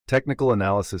Technical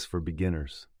analysis for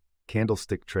beginners,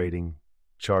 candlestick trading,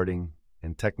 charting,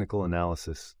 and technical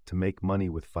analysis to make money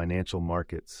with financial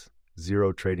markets,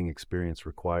 zero trading experience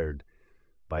required,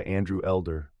 by Andrew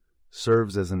Elder,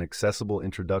 serves as an accessible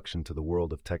introduction to the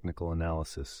world of technical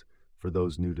analysis for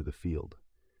those new to the field.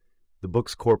 The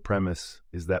book's core premise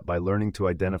is that by learning to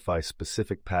identify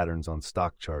specific patterns on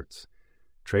stock charts,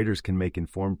 traders can make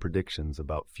informed predictions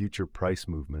about future price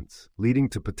movements, leading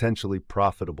to potentially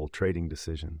profitable trading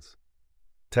decisions.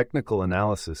 Technical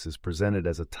analysis is presented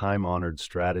as a time-honored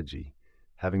strategy,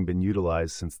 having been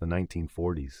utilized since the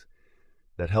 1940s,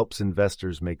 that helps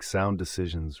investors make sound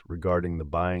decisions regarding the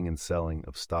buying and selling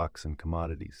of stocks and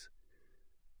commodities.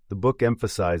 The book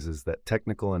emphasizes that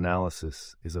technical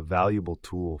analysis is a valuable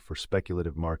tool for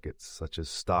speculative markets such as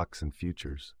stocks and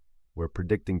futures, where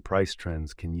predicting price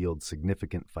trends can yield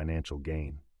significant financial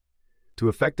gain. To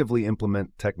effectively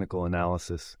implement technical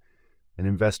analysis, an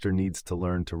investor needs to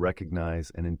learn to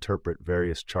recognize and interpret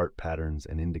various chart patterns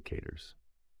and indicators.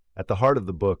 At the heart of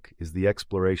the book is the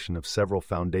exploration of several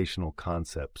foundational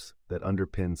concepts that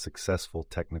underpin successful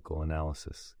technical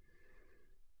analysis.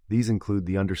 These include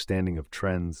the understanding of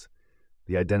trends,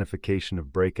 the identification of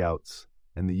breakouts,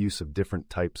 and the use of different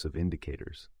types of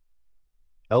indicators.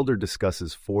 Elder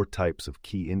discusses 4 types of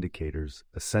key indicators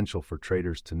essential for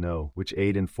traders to know, which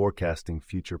aid in forecasting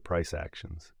future price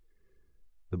actions.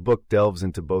 The book delves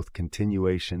into both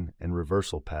continuation and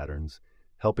reversal patterns,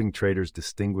 helping traders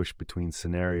distinguish between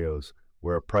scenarios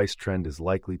where a price trend is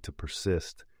likely to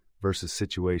persist versus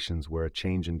situations where a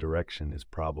change in direction is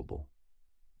probable.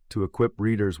 To equip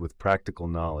readers with practical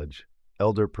knowledge,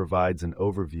 Elder provides an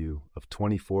overview of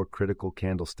 24 critical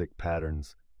candlestick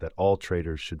patterns that all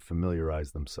traders should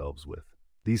familiarize themselves with.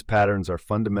 These patterns are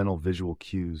fundamental visual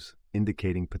cues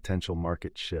indicating potential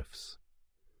market shifts.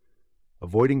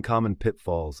 Avoiding common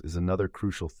pitfalls is another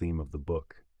crucial theme of the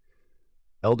book.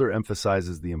 Elder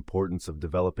emphasizes the importance of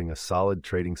developing a solid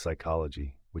trading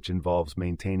psychology, which involves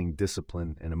maintaining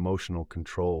discipline and emotional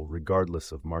control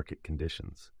regardless of market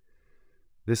conditions.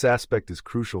 This aspect is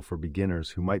crucial for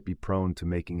beginners who might be prone to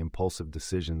making impulsive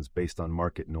decisions based on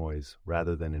market noise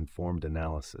rather than informed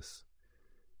analysis.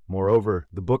 Moreover,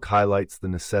 the book highlights the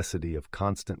necessity of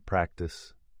constant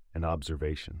practice and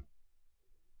observation.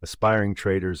 Aspiring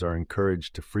traders are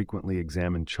encouraged to frequently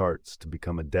examine charts to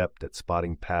become adept at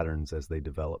spotting patterns as they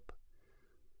develop.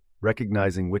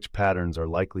 Recognizing which patterns are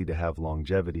likely to have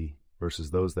longevity versus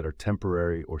those that are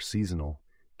temporary or seasonal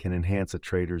can enhance a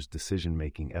trader's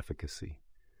decision-making efficacy.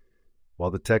 While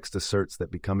the text asserts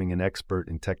that becoming an expert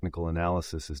in technical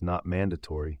analysis is not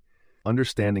mandatory,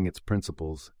 understanding its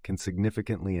principles can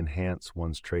significantly enhance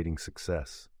one's trading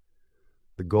success.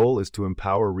 The goal is to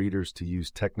empower readers to use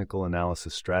technical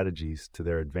analysis strategies to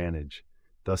their advantage,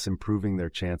 thus improving their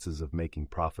chances of making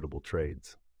profitable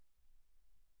trades.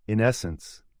 In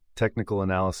essence, technical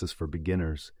analysis for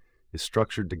beginners is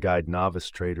structured to guide novice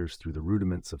traders through the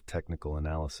rudiments of technical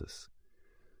analysis.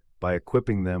 By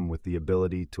equipping them with the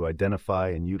ability to identify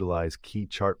and utilize key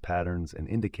chart patterns and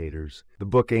indicators, the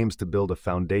book aims to build a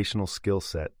foundational skill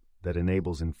set that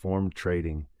enables informed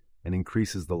trading and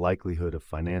increases the likelihood of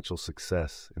financial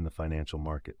success in the financial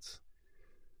markets.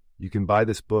 You can buy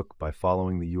this book by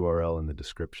following the URL in the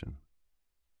description.